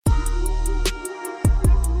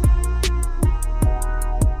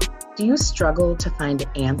Do you struggle to find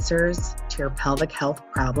answers to your pelvic health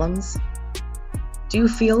problems? Do you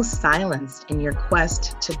feel silenced in your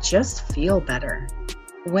quest to just feel better?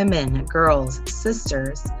 Women, girls,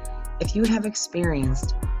 sisters, if you have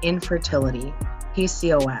experienced infertility,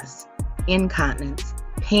 PCOS, incontinence,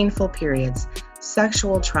 painful periods,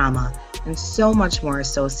 sexual trauma, and so much more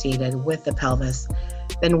associated with the pelvis,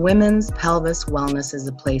 then Women's Pelvis Wellness is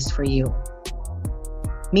a place for you.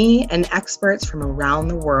 Me and experts from around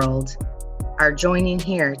the world are joining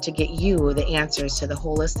here to get you the answers to the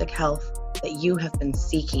holistic health that you have been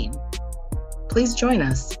seeking. Please join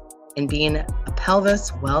us in being a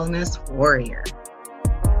pelvis wellness warrior.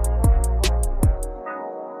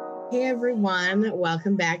 Hey everyone,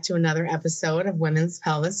 welcome back to another episode of Women's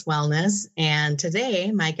Pelvis Wellness. And today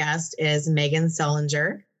my guest is Megan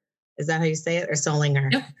Solinger. Is that how you say it, or Solinger?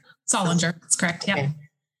 Yep, Solinger. That's correct. Yeah. Okay.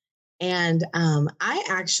 And I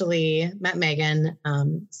actually met Megan.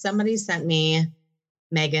 Somebody sent me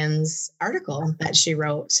Megan's article that she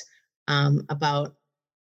wrote about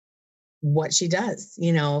what she does,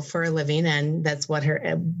 for a living, and that's what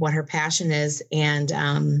her passion is.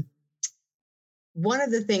 And one of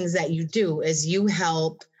the things that you do is you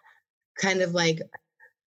help kind of like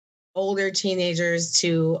older teenagers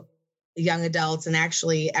to young adults, and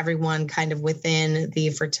actually everyone kind of within the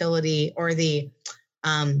fertility or the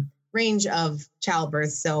range of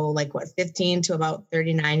childbirth. So like 15 to about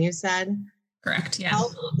 39, you said? Correct. Yeah.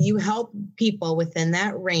 You help people within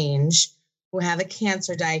that range who have a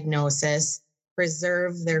cancer diagnosis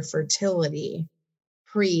preserve their fertility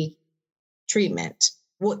pre-treatment.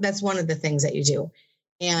 Well, that's one of the things that you do.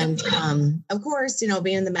 And of course,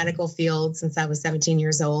 being in the medical field since I was 17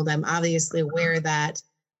 years old, I'm obviously aware that,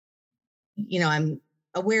 I'm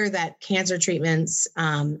aware that cancer treatments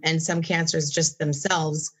and some cancers just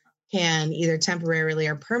themselves can either temporarily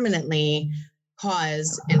or permanently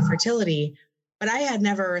cause infertility. But I had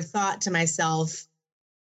never thought to myself,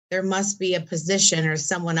 there must be a physician or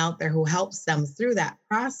someone out there who helps them through that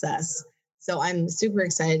process. So I'm super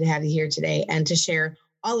excited to have you here today and to share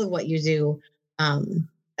all of what you do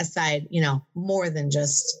aside, more than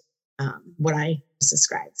just what I just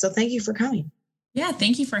described. So thank you for coming. Yeah,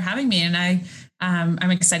 thank you for having me. And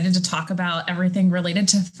I'm excited to talk about everything related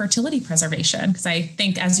to fertility preservation, because I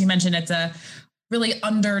think, as you mentioned, it's a really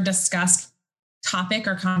under-discussed topic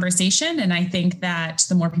or conversation. And I think that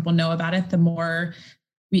the more people know about it, the more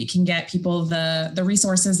we can get people the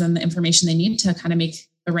resources and the information they need to kind of make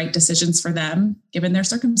the right decisions for them, given their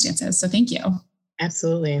circumstances. So thank you.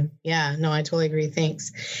 Absolutely. Yeah, no, I totally agree.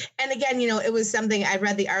 Thanks. And again, it was something, I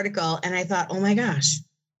read the article and I thought, oh my gosh,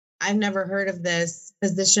 I've never heard of this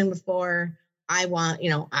position before. I want,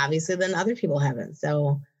 obviously then other people haven't.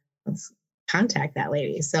 So let's contact that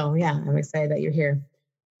lady. So yeah, I'm excited that you're here.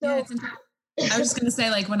 So I was just going to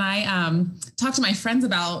say, like, when I talk to my friends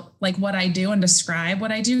about like what I do and describe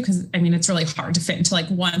what I do, because it's really hard to fit into like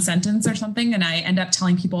one sentence or something. And I end up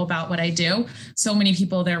telling people about what I do. So many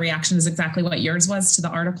people, their reaction is exactly what yours was to the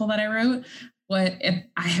article that I wrote. I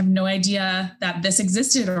have no idea that this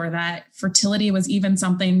existed or that fertility was even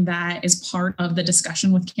something that is part of the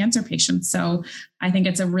discussion with cancer patients. So I think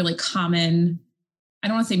it's a really common, I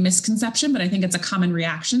don't want to say misconception, but I think it's a common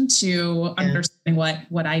reaction to understanding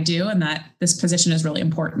what I do, and that this position is really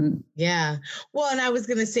important. Yeah. Well, and I was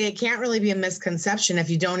going to say, it can't really be a misconception if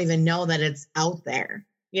you don't even know that it's out there.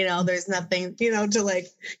 There's nothing, to like,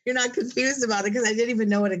 you're not confused about it because I didn't even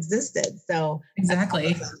know it existed. So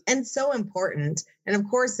exactly. And so important. And of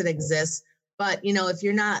course it exists, but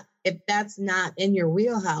if that's not in your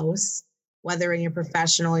wheelhouse, whether in your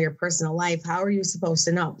professional or your personal life, how are you supposed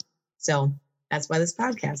to know? So that's why this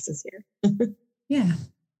podcast is here. Yeah.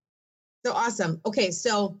 So awesome. Okay.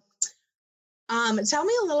 So tell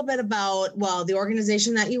me a little bit about, the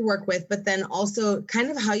organization that you work with, but then also kind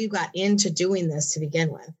of how you got into doing this to begin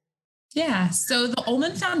with. Yeah. So the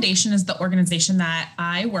Ullman Foundation is the organization that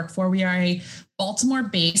I work for. We are a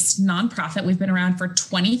Baltimore-based nonprofit. We've been around for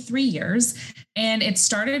 23 years. And it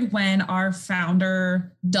started when our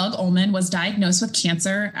founder, Doug Ullman, was diagnosed with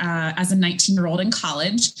cancer as a 19-year-old in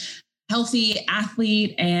college, healthy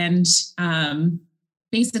athlete, and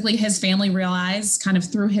basically his family realized kind of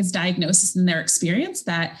through his diagnosis and their experience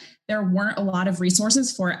that there weren't a lot of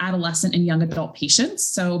resources for adolescent and young adult patients.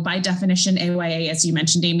 So by definition, AYA, as you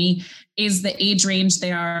mentioned, Amy, is the age range.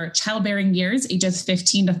 They are childbearing years, ages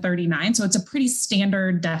 15 to 39. So it's a pretty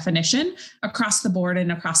standard definition across the board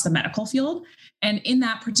and across the medical field. And in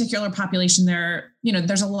that particular population,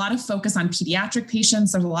 there's a lot of focus on pediatric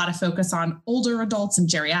patients. There's a lot of focus on older adults and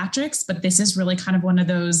geriatrics, but this is really kind of one of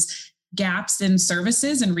those gaps in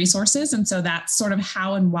services and resources. And so that's sort of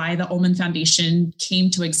how and why the Ullman Foundation came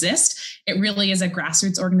to exist. It really is a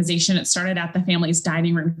grassroots organization. It started at the family's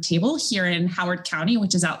dining room table here in Howard County,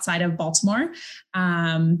 which is outside of Baltimore.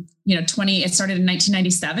 It started in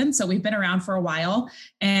 1997. So we've been around for a while.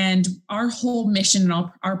 And our whole mission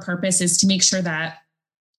and our purpose is to make sure that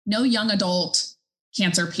no young adult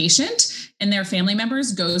cancer patient and their family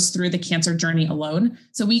members goes through the cancer journey alone.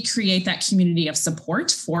 So we create that community of support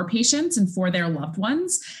for patients and for their loved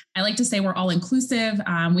ones. I like to say we're all inclusive.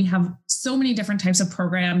 We have so many different types of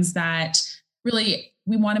programs that really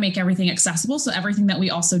we want to make everything accessible. So everything that we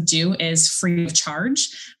also do is free of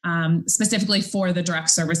charge, specifically for the direct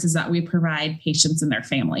services that we provide patients and their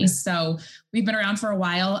families. So we've been around for a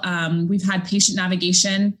while. We've had patient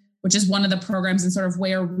navigation, which is one of the programs and sort of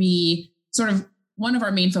where we one of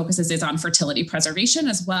our main focuses is on fertility preservation,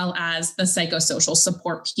 as well as the psychosocial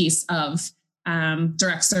support piece of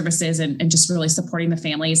direct services and just really supporting the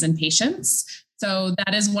families and patients. So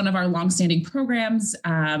that is one of our longstanding programs.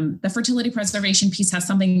 The fertility preservation piece is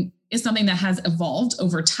something that has evolved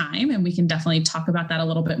over time, and we can definitely talk about that a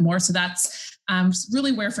little bit more. So that's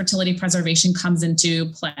really where fertility preservation comes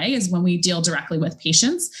into play, is when we deal directly with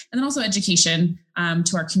patients, and then also education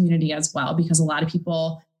to our community as well, because a lot of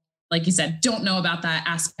people, like you said, don't know about that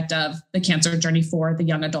aspect of the cancer journey for the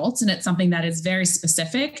young adults. And it's something that is very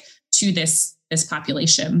specific to this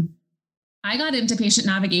population. I got into patient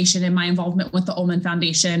navigation, and my involvement with the Ullman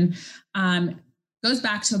Foundation goes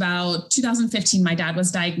back to about 2015. My dad was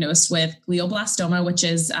diagnosed with glioblastoma, which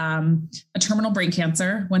is a terminal brain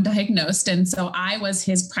cancer when diagnosed. And so I was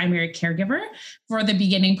his primary caregiver for the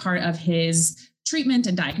beginning part of his treatment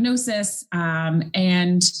and diagnosis.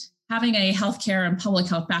 And having a healthcare and public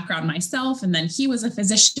health background myself, and then he was a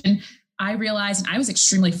physician, I realized, and I was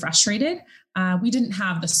extremely frustrated. We didn't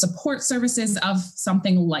have the support services of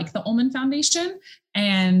something like the Ullman Foundation.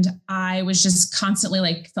 And I was just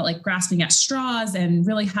constantly felt like grasping at straws and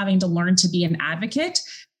really having to learn to be an advocate,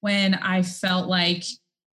 when I felt I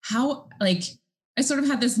sort of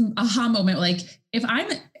had this aha moment, if I'm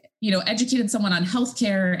educated someone on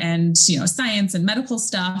healthcare and, science and medical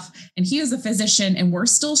stuff, and he is a physician and we're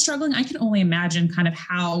still struggling, I can only imagine kind of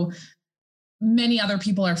how many other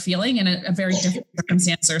people are feeling in a very different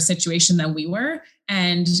circumstance or situation than we were.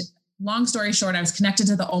 And long story short, I was connected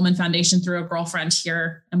to the Ullman Foundation through a girlfriend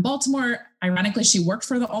here in Baltimore. Ironically, she worked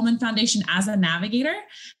for the Ullman Foundation as a navigator,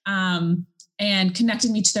 and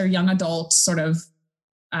connected me to their young adult sort of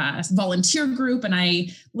volunteer group. And I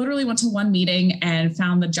literally went to one meeting and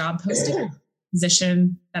found the job posting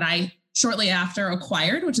position that I shortly after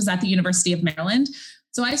acquired, which is at the University of Maryland.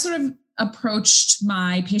 So I sort of approached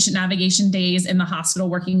my patient navigation days in the hospital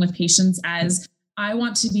working with patients as I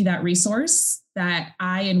want to be that resource that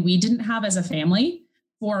I and we didn't have as a family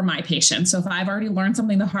for my patients. So if I've already learned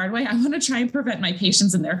something the hard way, I want to try and prevent my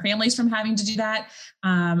patients and their families from having to do that.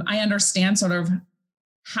 I understand sort of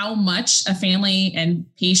how much a family and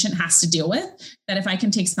patient has to deal with, that if I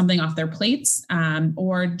can take something off their plates,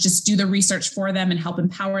 or just do the research for them and help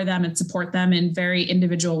empower them and support them in very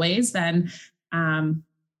individual ways, then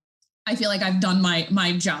I feel like I've done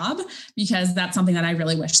my job, because that's something that I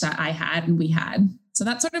really wish that I had and we had. So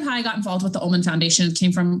that's sort of how I got involved with the Ullman Foundation. It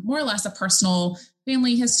came from more or less a personal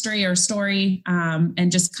family history or story,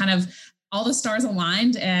 and just kind of all the stars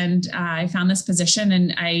aligned, and I found this position,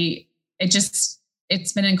 and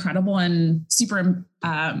it's been incredible and super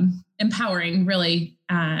empowering, really,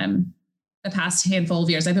 the past handful of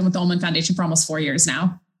years. I've been with the Ullman Foundation for almost 4 years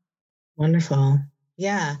now. Wonderful.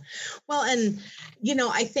 Yeah. Well, and,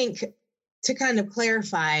 I think to kind of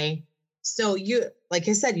clarify, so you, like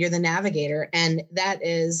I said, you're the navigator, and that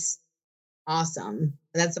is awesome.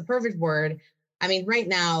 That's a perfect word. I mean, right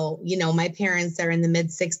now, my parents are in the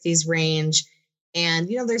mid-60s range, and,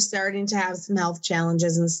 they're starting to have some health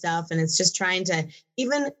challenges and stuff. And it's just trying to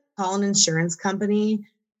even call an insurance company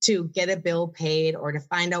to get a bill paid, or to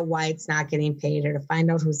find out why it's not getting paid, or to find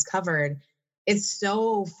out who's covered. It's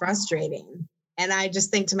so frustrating. And I just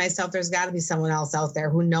think to myself, there's got to be someone else out there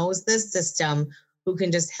who knows this system, who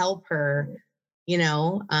can just help her,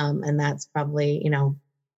 and that's probably, an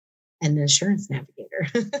insurance navigator.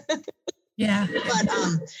 Yeah. But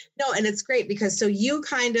no, and it's great because so you're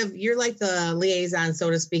like the liaison, so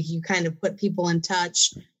to speak. You kind of put people in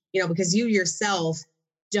touch, because you yourself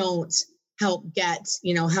don't help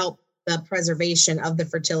help the preservation of the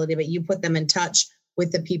fertility, but you put them in touch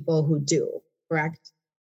with the people who do, correct?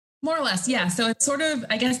 More or less, yeah. So it's sort of,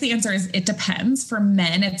 I guess the answer is it depends. For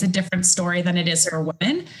men, it's a different story than it is for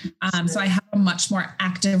women. So I have a much more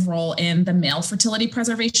active role in the male fertility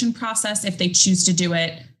preservation process if they choose to do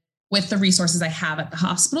it with the resources I have at the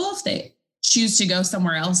hospital. If they choose to go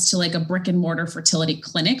somewhere else to like a brick and mortar fertility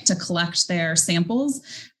clinic to collect their samples,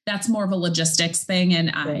 that's more of a logistics thing.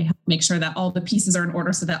 And I make sure that all the pieces are in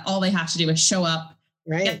order so that all they have to do is show up,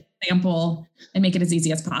 get the sample, and make it as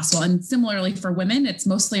easy as possible. And similarly for women, it's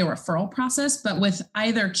mostly a referral process, but with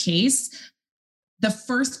either case, the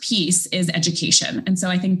first piece is education. And so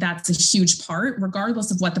I think that's a huge part,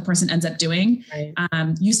 regardless of what the person ends up doing. Right.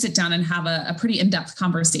 You sit down and have a pretty in-depth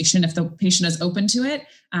conversation if the patient is open to it,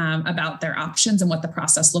 about their options and what the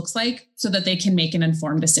process looks like so that they can make an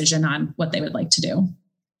informed decision on what they would like to do.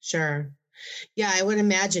 Sure. Yeah, I would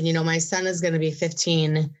imagine, my son is going to be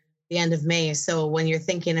 15 the end of May. So when you're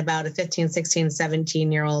thinking about a 15, 16,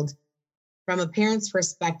 17-year-old, from a parent's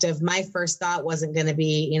perspective, my first thought wasn't going to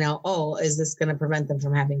be, is this going to prevent them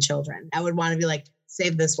from having children? I would want to be like,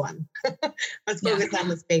 save this one. Let's focus on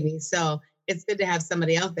this baby. So it's good to have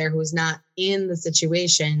somebody out there who's not in the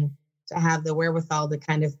situation to have the wherewithal to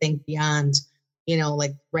kind of think beyond,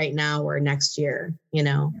 like right now or next year,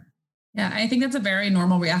 Yeah, I think that's a very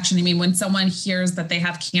normal reaction. I mean, when someone hears that they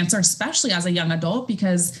have cancer, especially as a young adult,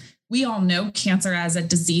 because we all know cancer as a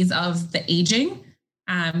disease of the aging.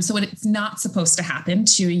 So it's not supposed to happen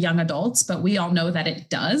to young adults, but we all know that it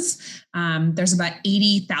does. There's about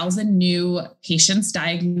 80,000 new patients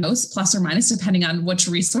diagnosed, plus or minus, depending on which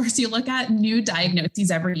resource you look at, new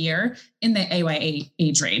diagnoses every year in the AYA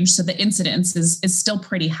age range. So the incidence is still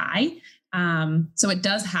pretty high. So it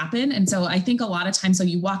does happen. And so I think a lot of times, so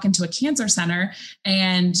you walk into a cancer center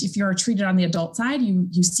and if you're treated on the adult side,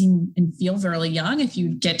 you seem and feel really young. If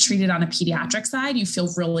you get treated on a pediatric side, you feel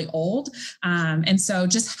really old. And so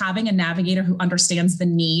just having a navigator who understands the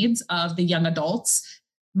needs of the young adults.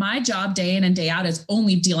 My job day in and day out is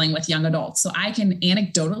only dealing with young adults. So I can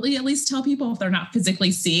anecdotally at least tell people if they're not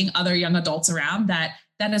physically seeing other young adults around that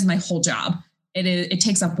is my whole job. It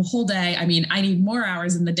takes up a whole day. I mean, I need more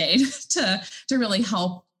hours in the day to really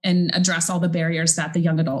help and address all the barriers that the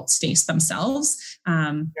young adults face themselves.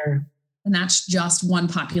 Sure. And that's just one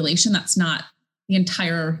population. That's not the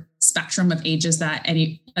entire spectrum of ages that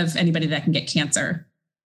anybody that can get cancer.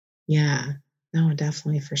 Yeah, no,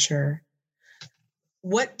 definitely for sure.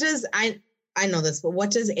 What does, I know this, but what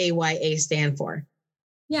does AYA stand for?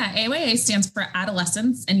 Yeah, AYA stands for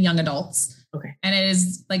adolescents and young adults. Okay. And it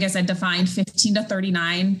is, like I said, defined 15 to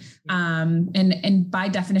 39. And by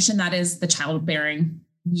definition, that is the childbearing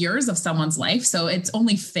years of someone's life. So it's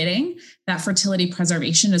only fitting that fertility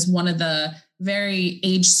preservation is one of the very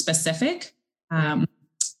age specific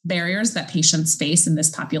barriers that patients face in this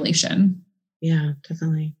population. Yeah,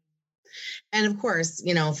 definitely. And of course,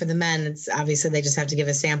 for the men, it's obviously they just have to give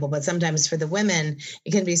a sample, but sometimes for the women,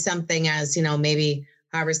 it can be something as, maybe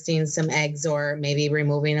harvesting some eggs or maybe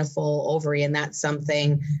removing a full ovary. And that's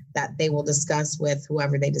something that they will discuss with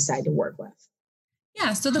whoever they decide to work with.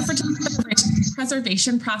 Yeah. So the fertility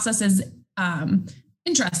preservation process is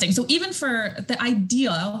interesting. So even for the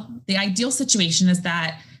ideal situation is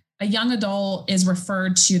that a young adult is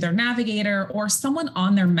referred to their navigator or someone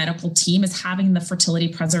on their medical team is having the fertility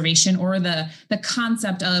preservation or the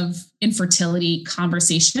concept of infertility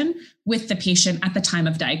conversation with the patient at the time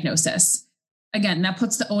of diagnosis. Again, that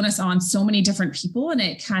puts the onus on so many different people. And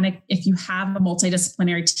it kind of, if you have a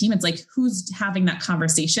multidisciplinary team, it's like, who's having that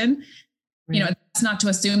conversation? Right. It's not to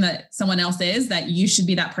assume that someone else is, that you should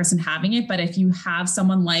be that person having it. But if you have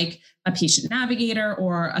someone like a patient navigator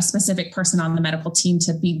or a specific person on the medical team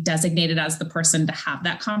to be designated as the person to have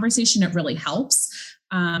that conversation, it really helps.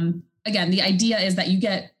 Again, the idea is that you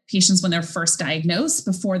get patients when they're first diagnosed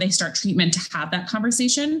before they start treatment to have that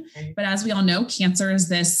conversation. Right. But as we all know, cancer is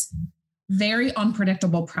this very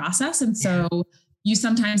unpredictable process. And so you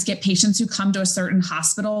sometimes get patients who come to a certain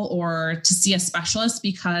hospital or to see a specialist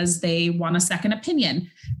because they want a second opinion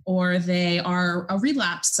or they are a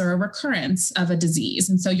relapse or a recurrence of a disease.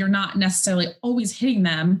 And so you're not necessarily always hitting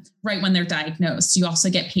them right when they're diagnosed. You also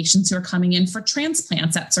get patients who are coming in for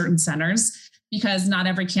transplants at certain centers because not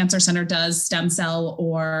every cancer center does stem cell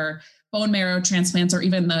or bone marrow transplants or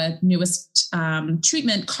even the newest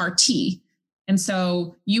treatment, CAR T. And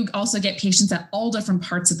so you also get patients at all different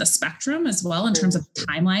parts of the spectrum as well in terms of the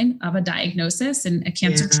timeline of a diagnosis and a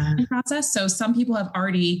cancer treatment process. So some people have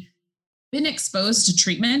already been exposed to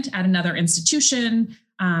treatment at another institution,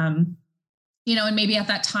 and maybe at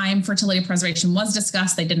that time fertility preservation was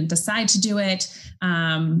discussed. They didn't decide to do it,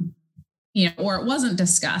 or it wasn't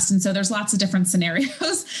discussed. And so there's lots of different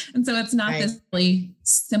scenarios. And so it's not this really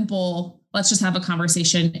simple, let's just have a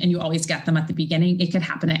conversation and you always get them at the beginning. It could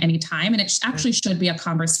happen at any time. And it actually should be a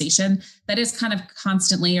conversation that is kind of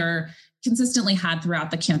constantly or consistently had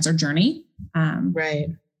throughout the cancer journey. Right.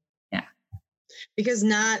 Yeah. because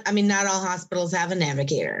not all hospitals have a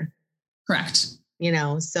navigator. Correct. So,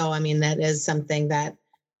 that is something that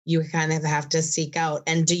you kind of have to seek out.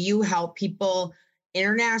 And do you help people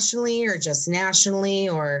internationally or just nationally?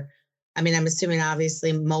 Or, I'm assuming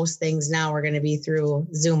obviously most things now are going to be through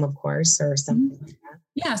Zoom, of course, or something like that.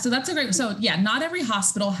 Yeah. So not every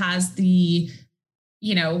hospital has the,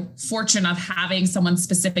 fortune of having someone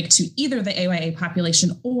specific to either the AYA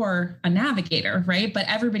population or a navigator, right? But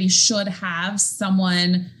everybody should have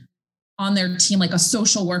someone on their team, like a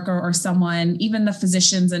social worker or someone. Even the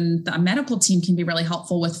physicians and the medical team can be really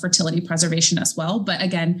helpful with fertility preservation as well. But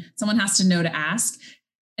again, someone has to know to ask.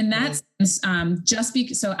 And that's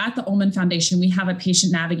so at the Ullman Foundation, we have a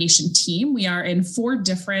patient navigation team. We are in 4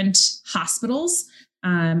 different hospitals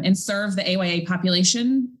and serve the AYA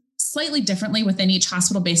population slightly differently within each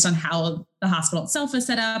hospital based on how the hospital itself is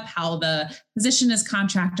set up, how the physician is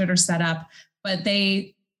contracted or set up. But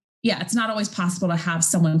it's not always possible to have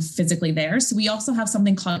someone physically there. So we also have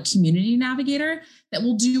something called a community navigator that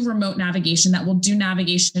will do remote navigation, that will do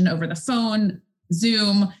navigation over the phone,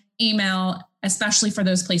 Zoom, email, especially for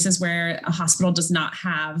those places where a hospital does not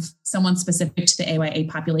have someone specific to the AYA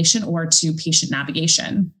population or to patient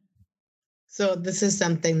navigation. So this is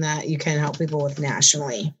something that you can help people with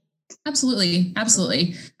nationally. Absolutely.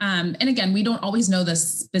 Absolutely. And again, we don't always know the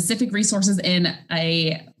specific resources in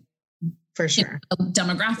a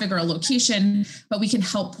demographic or a location, but we can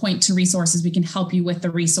help point to resources. We can help you with the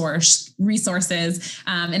resources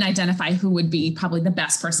and identify who would be probably the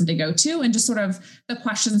best person to go to, and just sort of the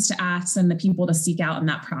questions to ask and the people to seek out in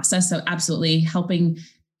that process. So absolutely helping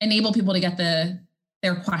enable people to get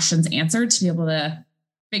their questions answered, to be able to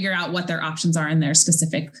figure out what their options are in their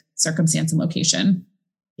specific circumstance and location.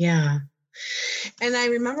 Yeah. And I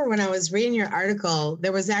remember when I was reading your article,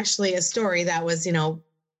 there was actually a story that was,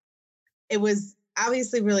 it was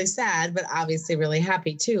obviously really sad, but obviously really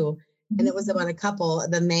happy too. And it was about a couple.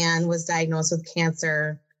 The man was diagnosed with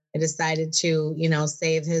cancer and decided to,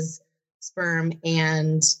 save his sperm,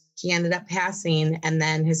 and he ended up passing. And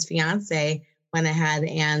then his fiance went ahead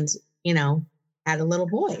and, had a little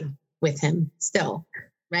boy with him still,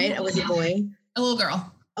 right? It was a boy. A little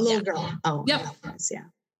girl. A little girl. Oh, yep. Yeah.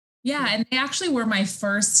 Yeah. And they actually were my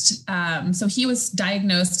first. So he was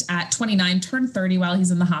diagnosed at 29, turned 30 while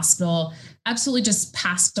he's in the hospital, absolutely just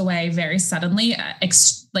passed away very suddenly,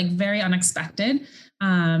 very unexpected.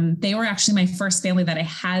 They were actually my first family that I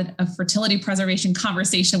had a fertility preservation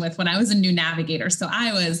conversation with when I was a new navigator. So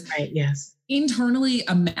I was internally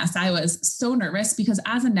a mess. I was so nervous because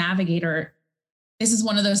as a navigator, this is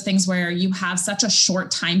one of those things where you have such a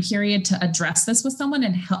short time period to address this with someone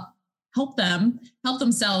and help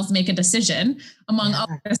themselves make a decision among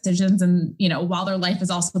other decisions. And, while their life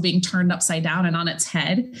is also being turned upside down and on its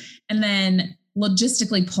head, and then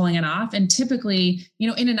logistically pulling it off. And typically,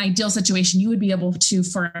 in an ideal situation, you would be able to,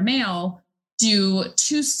 for a male, do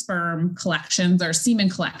 2 sperm collections or semen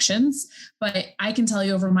collections. But I can tell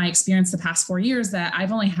you over my experience the past 4 years that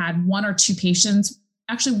I've only had 1 or 2 patients,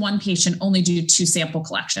 actually one patient only do 2 sample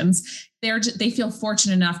collections. They feel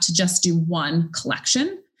fortunate enough to just do 1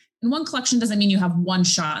 collection. And 1 collection doesn't mean you have 1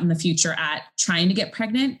 shot in the future at trying to get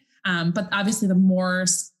pregnant. But obviously the more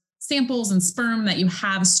samples and sperm that you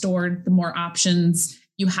have stored, the more options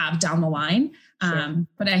you have down the line. Sure.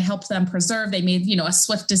 But I helped them preserve. They made, a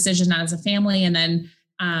swift decision as a family. And then,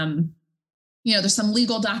 there's some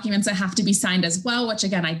legal documents that have to be signed as well, which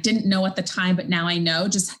again, I didn't know at the time, but now I know.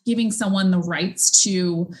 Just giving someone the rights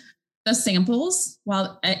to the samples,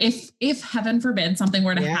 while if heaven forbid something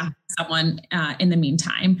were to happen to someone in the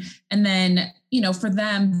meantime. And then, for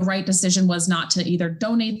them, the right decision was not to either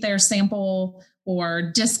donate their sample or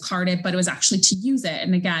discard it, but it was actually to use it.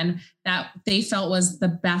 And again, that they felt was the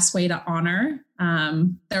best way to honor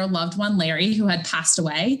their loved one, Larry, who had passed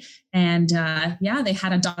away. And they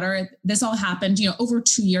had a daughter. This all happened, over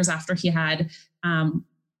 2 years after he had,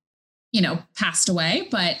 passed away.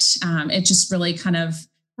 But it just really kind of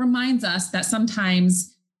reminds us that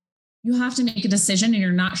sometimes you have to make a decision and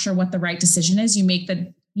you're not sure what the right decision is. You make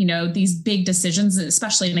these big decisions,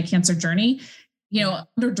 especially in a cancer journey,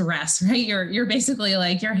 under duress, right? You're basically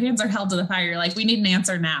like, your hands are held to the fire. You're like, we need an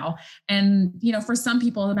answer now. And, for some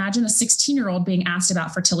people, imagine a 16-year-old being asked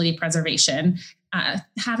about fertility preservation.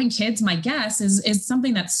 Having kids, my guess is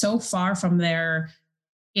something that's so far from their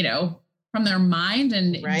mind,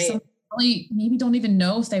 and really maybe don't even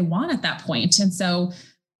know if they want at that point. And so,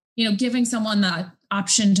 giving someone the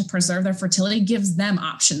option to preserve their fertility gives them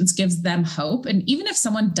options, gives them hope. And even if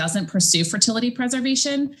someone doesn't pursue fertility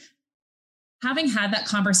preservation, having had that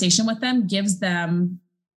conversation with them gives them,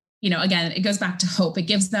 again, it goes back to hope. It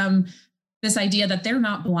gives them this idea that they're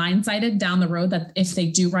not blindsided down the road, that if they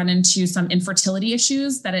do run into some infertility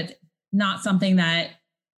issues, that it's not something that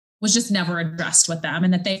was just never addressed with them,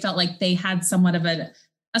 and that they felt like they had somewhat of a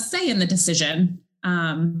say in the decision.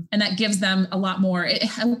 And that gives them a lot more, it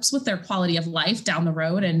helps with their quality of life down the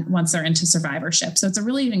road and once they're into survivorship. So it's a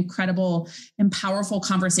really incredible and powerful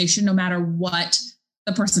conversation, no matter what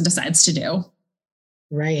the person decides to do.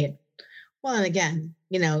 Right. Well, and again,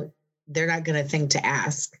 they're not going to think to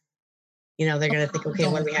ask. They're going to think, okay,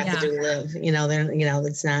 what do we have to do to live?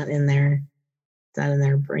 It's not in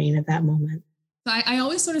their brain at that moment. So I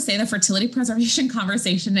always sort of say the fertility preservation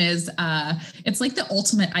conversation is, it's like the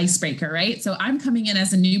ultimate icebreaker, right? So I'm coming in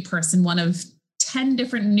as a new person, one of 10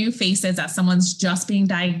 different new faces as someone's just being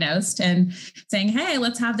diagnosed, and saying, hey,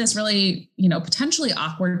 let's have this really, potentially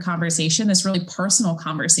awkward conversation, this really personal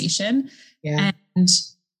conversation. Yeah. And,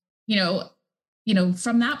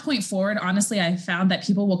 from that point forward, honestly, I found that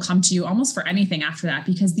people will come to you almost for anything after that,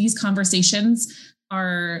 because these conversations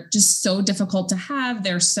are just so difficult to have.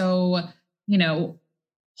 They're so, in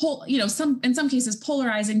some cases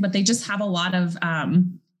polarizing, but they just have a lot of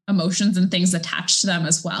emotions and things attached to them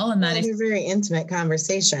as well. And they're very intimate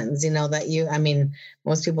conversations, that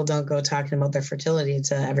most people don't go talking about their fertility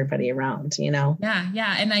to everybody around, Yeah.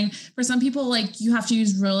 Yeah. And for some people, you have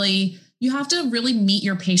to really meet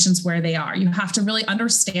your patients where they are. You have to really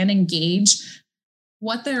understand, engage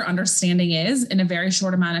what their understanding is in a very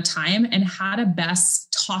short amount of time, and how to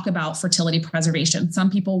best talk about fertility preservation. Some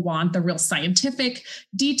people want the real scientific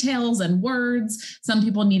details and words. Some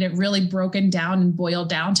people need it really broken down and boiled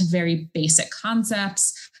down to very basic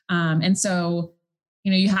concepts. And so,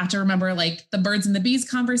 you have to remember the birds and the bees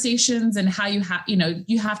conversations, and how you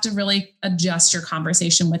have to really adjust your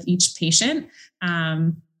conversation with each patient.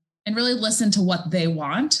 And really listen to what they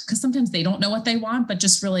want, because sometimes they don't know what they want, but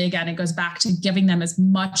just really, again, it goes back to giving them as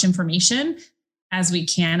much information as we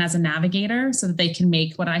can as a navigator, so that they can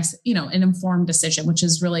make an informed decision, which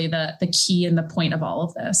is really the key and the point of all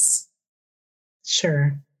of this.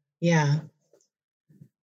 Sure. Yeah.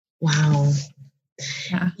 Wow.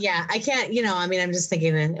 Yeah. I can't, I'm just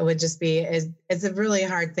thinking it would just be, it's a really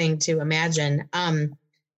hard thing to imagine.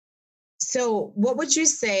 So what would you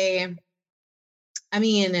say?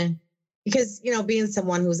 Because, being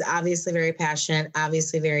someone who's obviously very passionate,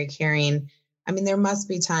 obviously very caring, there must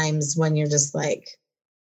be times when you're just a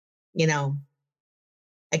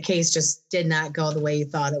case just did not go the way you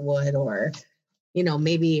thought it would, or,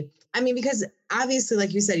 maybe, because obviously,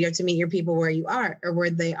 like you said, you have to meet your people where you are or where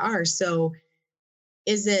they are. So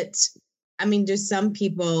is it, do some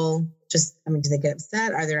people just, do they get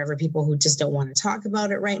upset? Are there ever people who just don't want to talk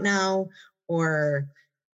about it right now? Or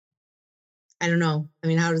I don't know.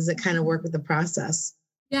 How does it kind of work with the process?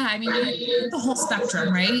 Yeah. The whole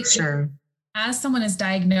spectrum, right? Sure. As someone is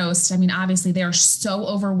diagnosed, obviously they are so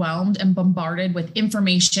overwhelmed and bombarded with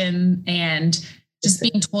information and just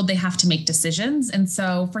being told they have to make decisions. And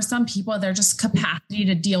so for some people, their just capacity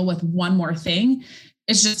to deal with one more thing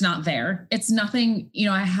is just not there. It's nothing,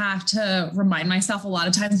 I have to remind myself a lot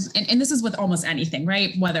of times, and this is with almost anything,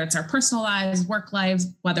 right? Whether it's our personal lives, work lives,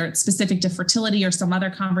 whether it's specific to fertility or some other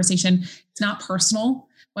conversation, it's not personal,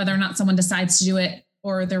 whether or not someone decides to do it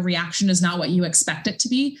or their reaction is not what you expect it to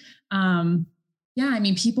be.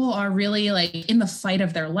 People are really in the fight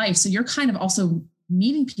of their life. So you're kind of also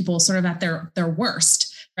meeting people sort of at their worst.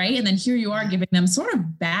 Right. And then here you are giving them sort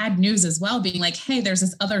of bad news as well, being like, hey, there's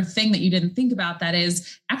this other thing that you didn't think about that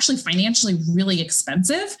is actually financially really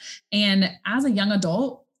expensive. And as a young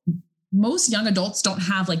adult, most young adults don't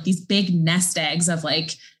have these big nest eggs of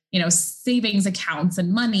savings accounts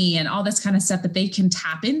and money and all this kind of stuff that they can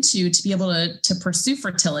tap into to be able to pursue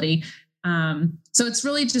fertility. So it's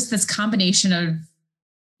really just this combination of,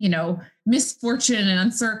 misfortune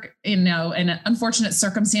and and unfortunate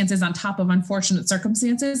circumstances on top of unfortunate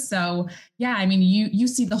circumstances. So yeah, you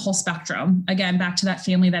see the whole spectrum. Again, back to that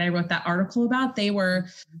family that I wrote that article about, they were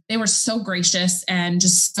so gracious and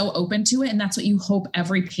just so open to it. And that's what you hope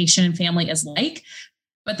every patient and family is like,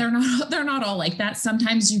 but they're not all like that.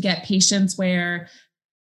 Sometimes you get patients where,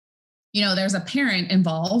 there's a parent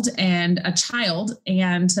involved and a child,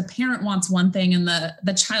 and the parent wants one thing and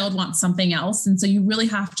the child wants something else. And so you really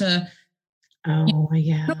have to, I don't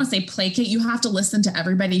want to say placate. You have to listen to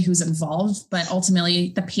everybody who's involved, but ultimately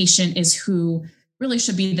the patient is who really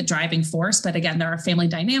should be the driving force. But again, there are family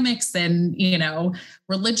dynamics and,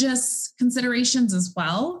 religious considerations as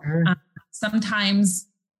well. Sure. Sometimes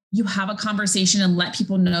you have a conversation and let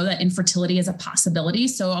people know that infertility is a possibility.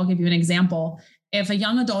 So I'll give you an example. If a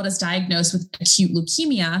young adult is diagnosed with acute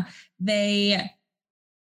leukemia, they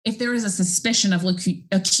if there is a suspicion of acute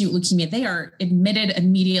leukemia, they are admitted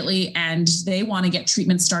immediately and they want to get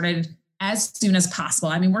treatment started as soon as possible.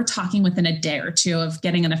 I mean, we're talking within a day or two of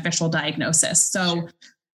getting an official diagnosis. So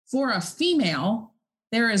for a female,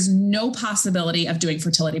 there is no possibility of doing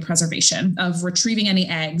fertility preservation, of retrieving any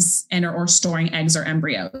eggs or storing eggs or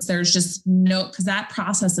embryos. There's just no, because that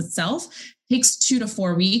process itself takes 2 to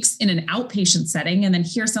 4 weeks in an outpatient setting. And then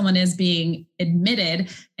here someone is being admitted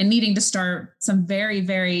and needing to start some very,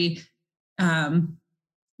 very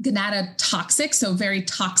gonatotoxic, so very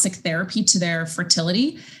toxic therapy to their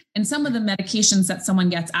fertility. And some of the medications that someone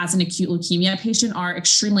gets as an acute leukemia patient are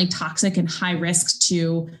extremely toxic and high risk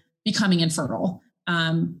to becoming infertile.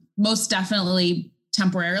 Most definitely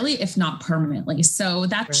temporarily, if not permanently. So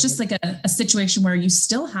that's just like a situation where you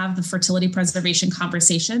still have the fertility preservation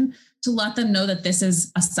conversation to let them know that this is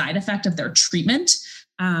a side effect of their treatment.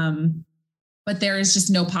 But there is just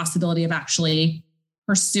no possibility of actually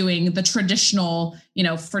pursuing the traditional,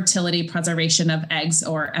 fertility preservation of eggs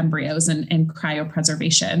or embryos and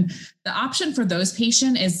cryopreservation. The option for those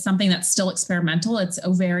patients is something that's still experimental. It's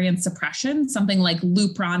ovarian suppression, something like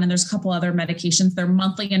Lupron, and there's a couple other medications. They're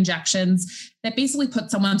monthly injections that basically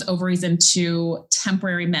put someone's ovaries into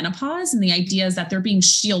temporary menopause. And the idea is that they're being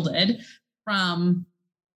shielded from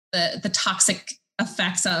the toxic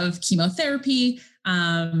effects of chemotherapy,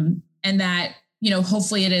 and that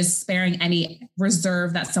hopefully it is sparing any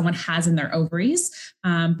reserve that someone has in their ovaries.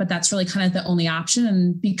 But that's really kind of the only option.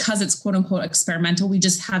 And because it's quote unquote experimental, we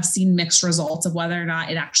just have seen mixed results of whether or not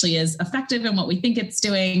it actually is effective in what we think it's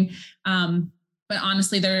doing. But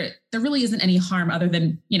honestly, there really isn't any harm other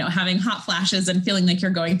than, having hot flashes and feeling like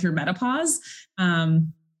you're going through menopause.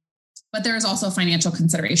 But there is also financial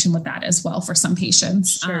consideration with that as well for some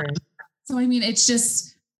patients. Sure. So, I mean, it's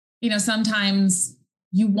just, sometimes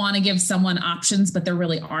you want to give someone options, but there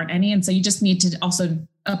really aren't any. And so you just need to also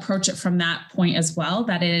approach it from that point as well,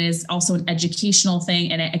 that it is also an educational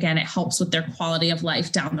thing. And it helps with their quality of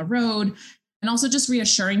life down the road. And also just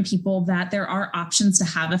reassuring people that there are options to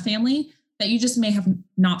have a family that you just may have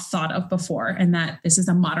not thought of before. And that this is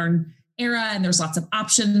a modern era and there's lots of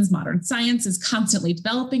options. Modern science is constantly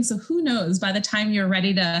developing. So who knows, by the time you're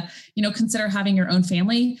ready to, consider having your own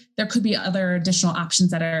family, there could be other additional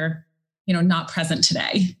options that are not present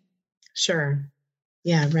today. Sure.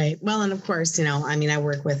 Yeah. Right. Well, and of course, I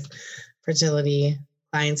work with fertility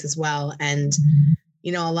clients as well. And,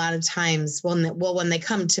 a lot of times when they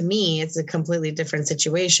come to me, it's a completely different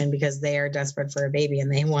situation because they are desperate for a baby and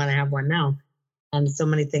they want to have one now. And so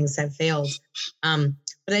many things have failed.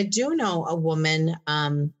 But I do know a woman,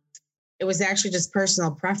 it was actually just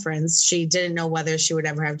personal preference. She didn't know whether she would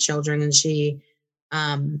ever have children. And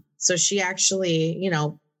so she actually,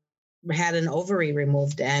 had an ovary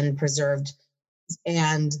removed and preserved.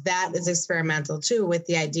 And that is experimental too, with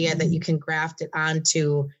the idea that you can graft it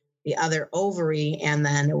onto the other ovary and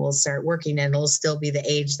then it will start working and it'll still be the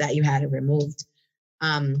age that you had it removed.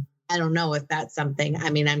 I don't know if that's something,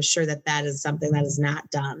 I'm sure that is something that is not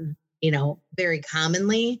done, very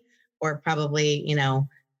commonly or probably,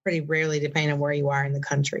 pretty rarely depending on where you are in the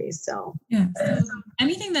country. So yeah. So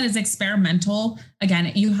anything that is experimental,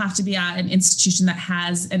 again, you have to be at an institution that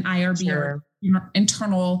has an IRB Sure. or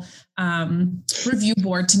internal review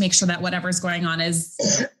board to make sure that whatever's going on is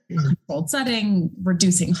controlled setting,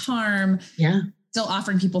 reducing harm, still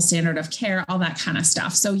offering people standard of care, all that kind of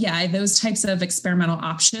stuff. So yeah, those types of experimental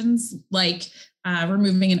options like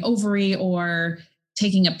removing an ovary or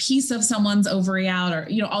taking a piece of someone's ovary out or,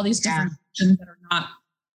 all these different options that are not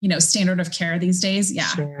standard of care these days. Yeah,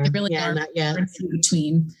 sure. It really are in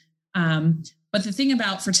between. But the thing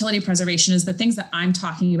about fertility preservation is the things that I'm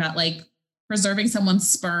talking about, like preserving someone's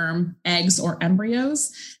sperm, eggs, or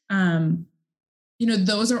embryos.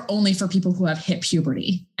 Those are only for people who have hit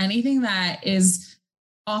puberty. Anything that is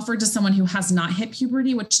offered to someone who has not hit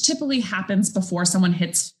puberty, which typically happens before someone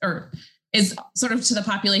hits or is sort of to the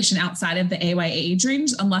population outside of the AYA age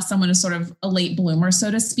range, unless someone is sort of a late bloomer, so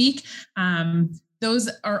to speak.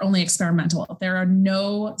 Those are only experimental. There are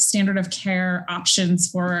no standard of care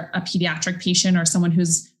options for a pediatric patient or someone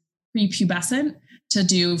who's prepubescent to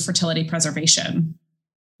do fertility preservation.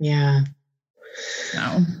 Yeah.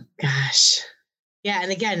 No. Gosh. Yeah.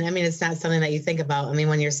 And again, it's not something that you think about.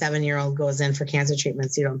 When your 7-year-old goes in for cancer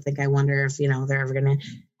treatments, you don't think, I wonder if, they're ever going to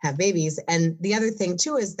have babies. And the other thing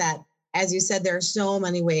too, is that, as you said, there are so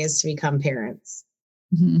many ways to become parents.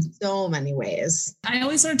 Mm-hmm. So many ways. I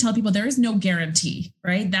always sort of tell people there is no guarantee,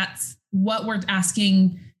 right? That's what we're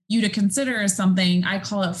asking you to consider as something. I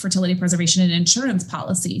call it fertility preservation and insurance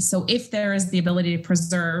policy. So if there is the ability to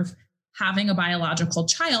preserve having a biological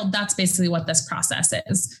child, that's basically what this process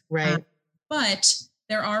is. Right. But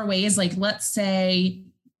there are ways, like, let's say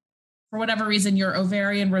for whatever reason, your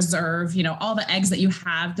ovarian reserve, all the eggs that you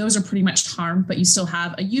have, those are pretty much harmed, but you still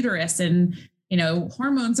have a uterus and,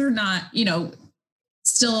 hormones are not,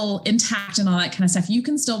 still intact and all that kind of stuff. You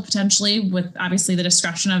can still potentially, with obviously the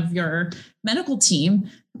discretion of your medical team,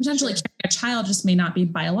 potentially carry a child, just may not be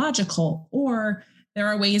biological. Or there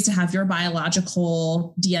are ways to have your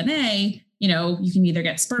biological DNA. You can either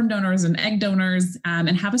get sperm donors and egg donors and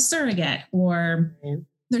have a surrogate, or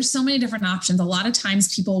there's so many different options. A lot of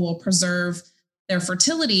times people will preserve their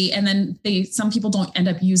fertility, and then some people don't end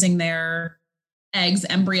up using their eggs,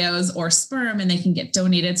 embryos, or sperm, and they can get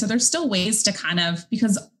donated. So there's still ways to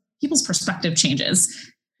because people's perspective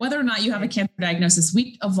changes. Whether or not you have a cancer diagnosis,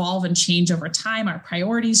 we evolve and change over time. Our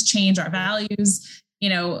priorities change, our values,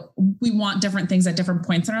 we want different things at different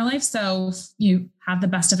points in our life. So you have the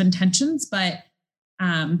best of intentions, but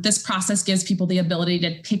this process gives people the ability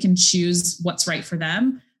to pick and choose what's right for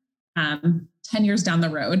them 10 years down the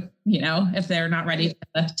road, if they're not ready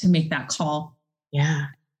to make that call. Yeah.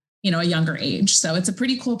 A younger age. So it's a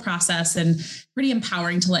pretty cool process and pretty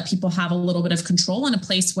empowering to let people have a little bit of control in a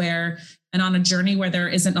place where, and on a journey where there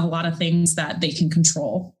isn't a lot of things that they can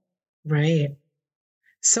control. Right.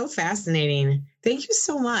 So fascinating. Thank you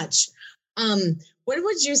so much. What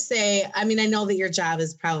would you say? I mean, I know that your job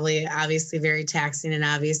is probably obviously very taxing and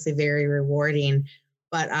obviously very rewarding,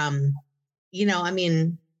 but,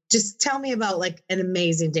 just tell me about like an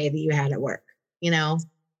amazing day that you had at work,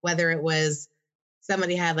 whether it was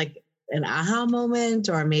somebody had like an aha moment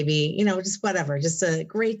or maybe, just whatever, just a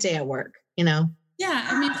great day at work, Yeah.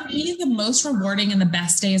 I mean, for me, the most rewarding and the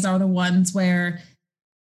best days are the ones where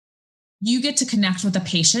you get to connect with a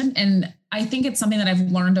patient. And I think it's something that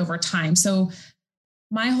I've learned over time. So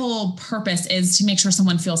my whole purpose is to make sure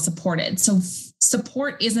someone feels supported. So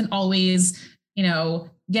support isn't always,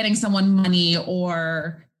 getting someone money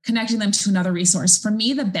or connecting them to another resource. For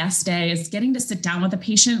me, the best day is getting to sit down with a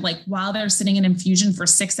patient, like while they're sitting in infusion for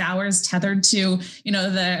 6 hours, tethered to,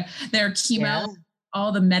 their chemo,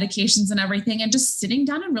 all the medications and everything, and just sitting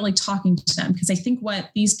down and really talking to them. Because I think what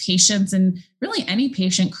these patients and really any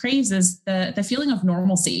patient craves is the feeling of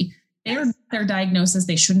normalcy. Their diagnosis,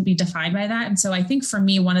 they shouldn't be defined by that. And so I think for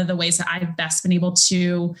me, one of the ways that I've best been able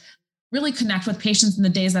to really connect with patients in the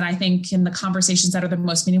days that I think in the conversations that are the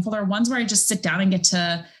most meaningful are ones where I just sit down and get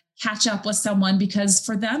to catch up with someone, because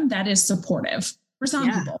for them, that is supportive. For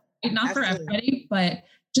some people, not for everybody, but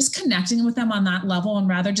just connecting with them on that level, and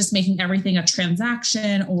rather just making everything a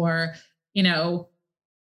transaction or,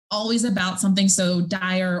 always about something so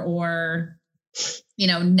dire or,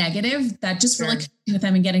 negative, that just really connecting with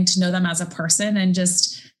them and getting to know them as a person. And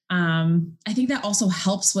just, I think that also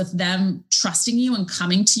helps with them trusting you and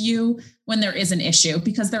coming to you when there is an issue,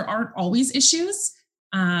 because there aren't always issues.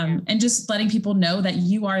 And just letting people know that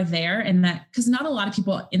you are there, and that, because not a lot of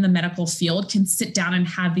people in the medical field can sit down and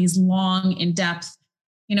have these long, in-depth,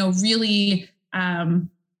 really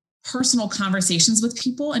personal conversations with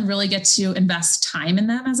people and really get to invest time in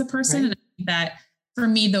them as a person. Right. And I think that for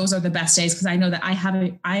me, those are the best days, because I know that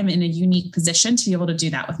I am in a unique position to be able to do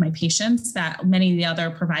that with my patients that many of the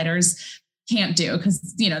other providers can't do,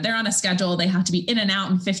 because, they're on a schedule. They have to be in and out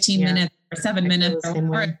in 15 minutes or 7 minutes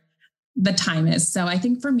or the time is. So I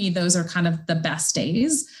think for me, those are kind of the best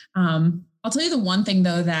days. I'll tell you the one thing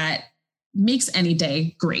though, that makes any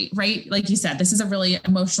day great, right? Like you said, this is a really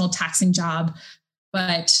emotional, taxing job,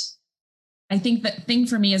 but I think that thing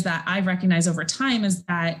for me is that I recognize over time is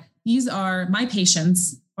that my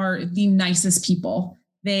patients are the nicest people.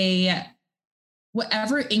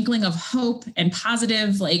 Whatever inkling of hope and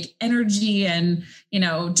positive, like energy and,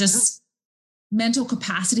 just mental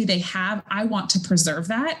capacity they have, I want to preserve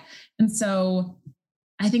that. And so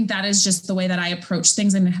I think that is just the way that I approach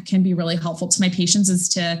things, and can be really helpful to my patients, is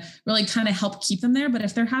to really kind of help keep them there. But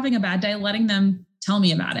if they're having a bad day, letting them tell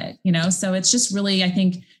me about it, so it's just really, I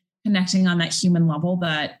think, connecting on that human level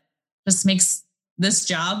that just makes this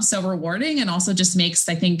job so rewarding, and also just makes,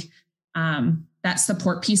 I think, that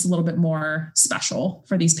support piece a little bit more special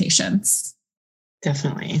for these patients.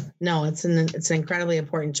 Definitely. No, it's an incredibly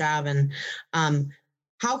important job. And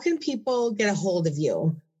how can people get a hold of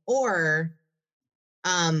you? Or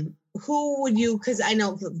who would you, because I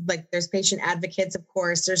know like there's patient advocates, of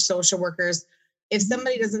course, there's social workers. If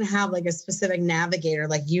somebody doesn't have like a specific navigator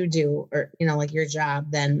like you do, or, like your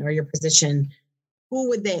job then, or your position, who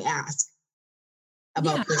would they ask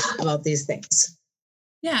about these things?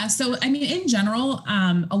 Yeah. So, I mean, in general,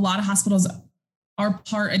 a lot of hospitals are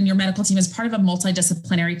part, and your medical team is part of a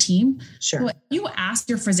multidisciplinary team. Sure. So if you ask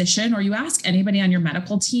your physician, or you ask anybody on your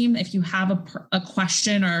medical team, if you have a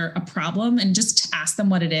question or a problem, and just ask them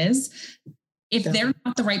what it is, If they're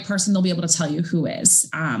not the right person, they'll be able to tell you who is.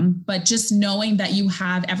 But just knowing that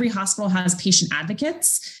every hospital has patient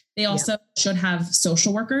advocates. They also should have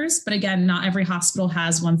social workers. But again, not every hospital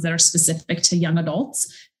has ones that are specific to young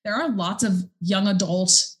adults. There are lots of young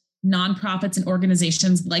adult nonprofits and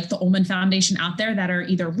organizations like the Ullman Foundation out there that are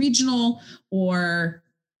either regional or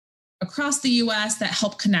across the US that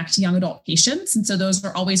help connect young adult patients. And so those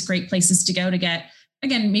are always great places to go to get,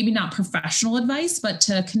 again, maybe not professional advice, but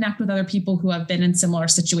to connect with other people who have been in similar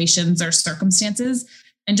situations or circumstances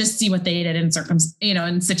and just see what they did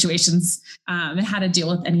in situations and how to deal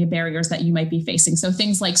with any barriers that you might be facing. So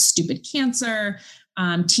things like Stupid Cancer,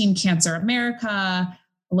 Teen Cancer America,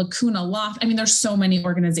 Lacuna Loft. I mean, there's so many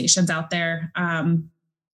organizations out there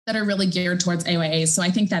that are really geared towards AYAs. So I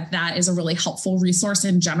think that is a really helpful resource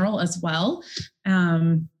in general as well.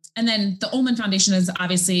 And then the Ullman Foundation is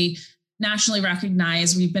obviously nationally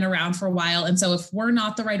recognized. We've been around for a while. And so if we're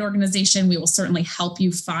not the right organization, we will certainly help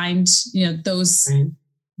you find, those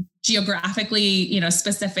geographically,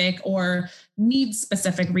 specific or need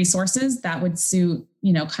specific resources that would suit,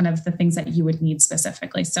 kind of the things that you would need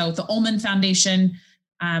specifically. So the Ullman Foundation,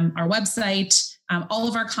 our website, all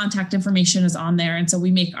of our contact information is on there. And so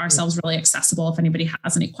we make ourselves really accessible if anybody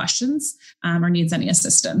has any questions or needs any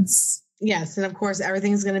assistance. Yes. And of course,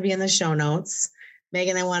 everything's going to be in the show notes.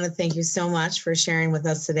 Megan, I want to thank you so much for sharing with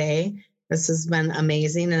us today. This has been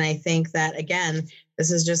amazing. And I think that, again,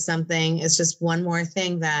 this is just it's just one more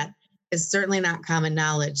thing that is certainly not common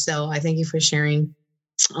knowledge. So I thank you for sharing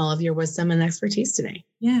all of your wisdom and expertise today.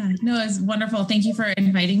 Yeah, no, it's wonderful. Thank you for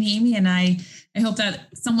inviting me, Amy. And I hope that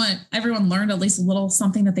everyone learned at least a little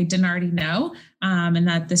something that they didn't already know. And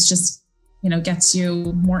that this just, gets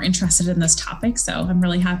you more interested in this topic. So I'm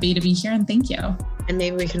really happy to be here and thank you. And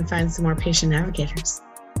maybe we can find some more patient navigators.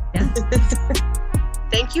 Yeah.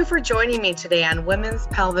 Thank you for joining me today on Women's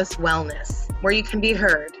Pelvis Wellness, where you can be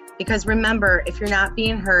heard. Because remember, if you're not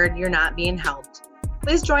being heard, you're not being helped.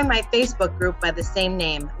 Please join my Facebook group by the same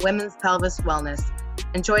name, Women's Pelvis Wellness,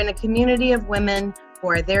 and join a community of women who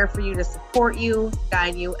are there for you to support you,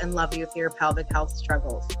 guide you, and love you through your pelvic health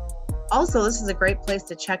struggles. Also, this is a great place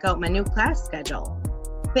to check out my new class schedule.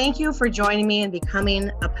 Thank you for joining me and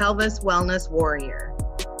becoming a pelvis wellness warrior.